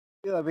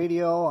A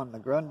video on the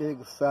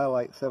GRUNDIG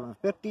satellite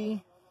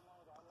 750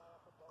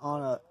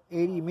 on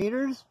 80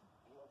 meters.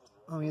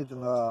 I'm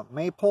using a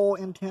maypole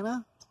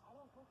antenna.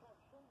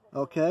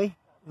 Okay,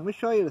 let me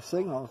show you the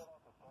signals.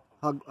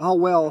 How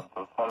well.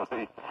 And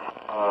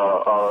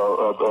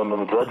then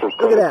the director's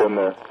Look at that. in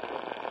there.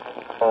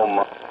 Oh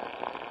my!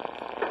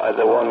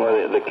 The one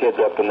with the kids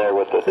up in there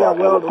with the how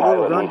well the the little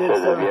pilot. He GRUNDIG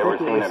says, "Have you ever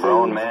 750 seen a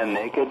grown receives?" man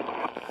naked?"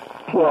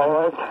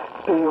 Well,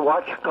 do you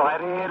watch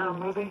Gladiator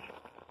movies?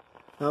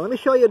 Now let me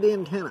show you the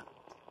antenna.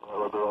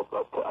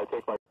 I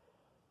take my.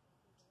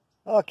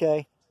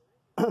 Okay.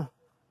 Let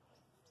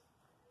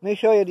me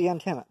show you the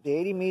antenna, the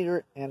 80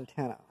 meter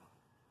antenna.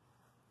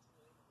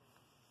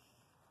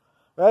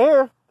 Right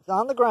here, it's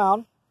on the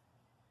ground.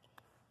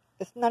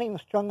 It's not even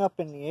strung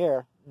up in the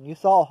air. And you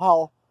saw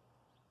how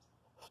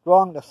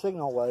strong the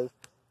signal was.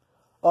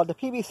 The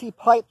PVC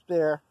pipes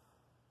there,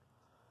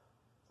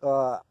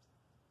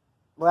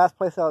 last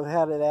place I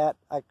had it at,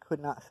 I could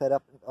not set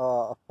up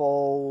a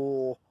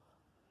full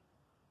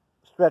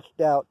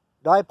stretched out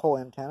dipole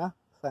antenna,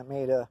 so I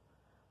made a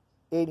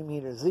 80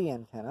 meter Z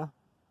antenna.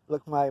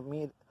 Look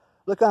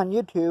on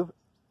YouTube,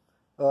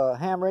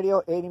 ham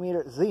radio 80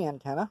 meter Z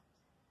antenna.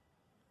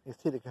 You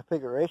see the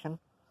configuration.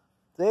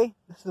 See,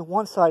 this is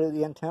one side of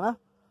the antenna.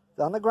 It's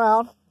on the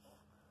ground.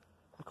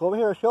 I'll go over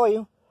here and show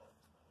you.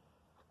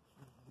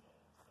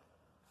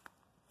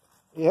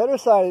 The other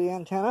side of the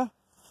antenna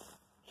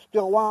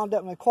still wound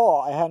up in the coil.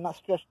 I had not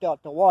stretched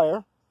out the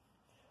wire.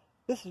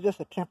 This is just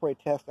a temporary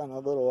test on a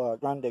little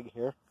GRUNDIG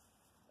here.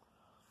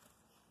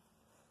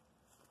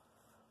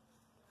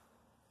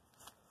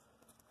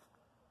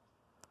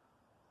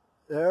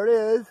 There it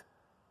is.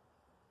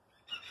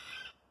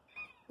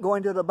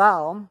 Going to the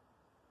bottom.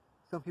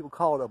 Some people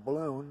call it a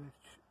balloon.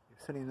 You're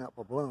setting up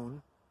a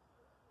balloon.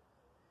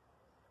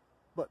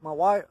 But my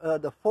wire,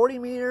 the 40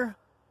 meter,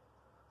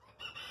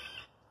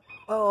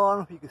 oh, I don't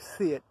know if you can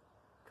see it.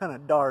 Kind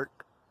of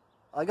dark.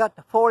 I got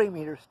the 40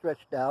 meter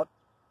stretched out.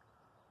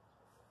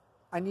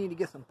 I need to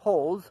get some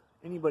poles.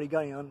 Anybody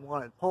got any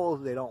unwanted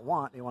poles they don't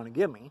want, they want to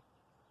give me.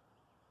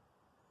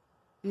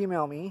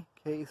 Email me,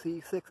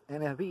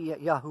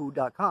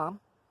 kc6nfb@yahoo.com.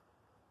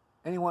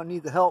 Anyone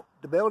needs the help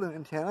to build an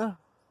antenna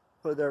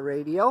for their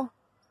radio,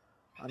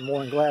 I'm more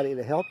than glad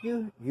to help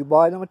you. You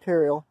buy the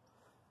material.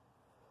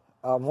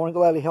 I'm more than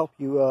glad to help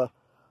you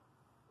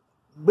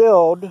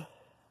build an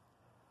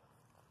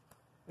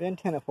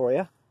antenna for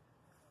you.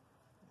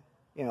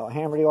 You know, a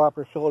ham radio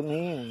operator showed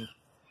me, and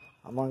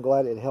I'm more than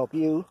glad to help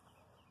you.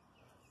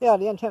 Yeah,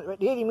 the antenna,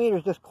 the 80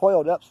 meters just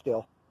coiled up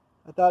still.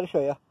 I thought I'd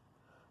show you.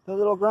 The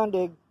little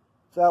GRUNDIG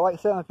satellite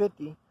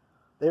 750,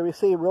 they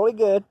receive really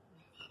good.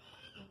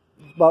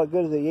 It's about as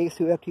good as the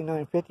Yaesu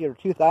FT950 or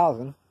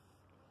 2000.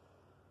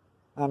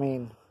 I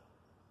mean,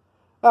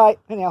 alright,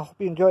 anyhow, hope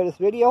you enjoyed this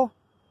video.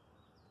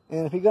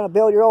 And if you're going to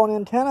build your own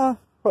antenna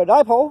for a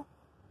dipole,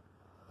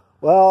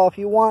 well, if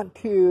you want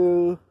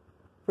to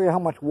figure how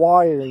much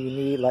wire you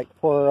need, like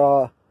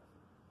for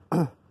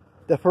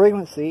the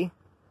frequency,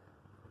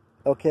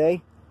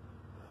 okay,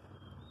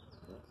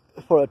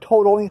 for a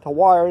total length of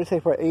wire,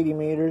 say for 80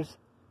 meters,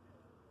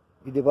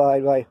 you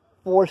divide by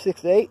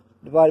 468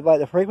 divided by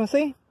the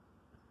frequency.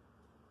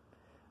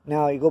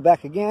 Now you go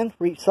back again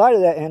for each side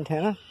of that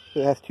antenna,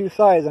 so it has two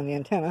sides on the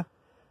antenna,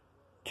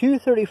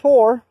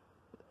 234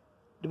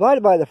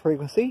 divided by the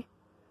frequency,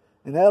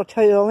 and that'll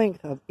tell you the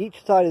length of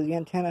each side of the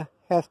antenna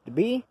has to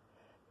be.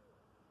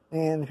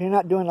 And if you're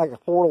not doing like a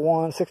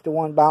 4-to-1,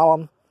 6-to-1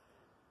 balun,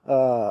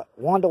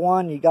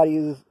 1-to-1, you got to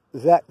use the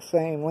exact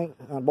same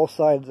length on both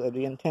sides of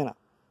the antenna.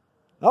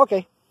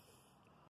 Okay.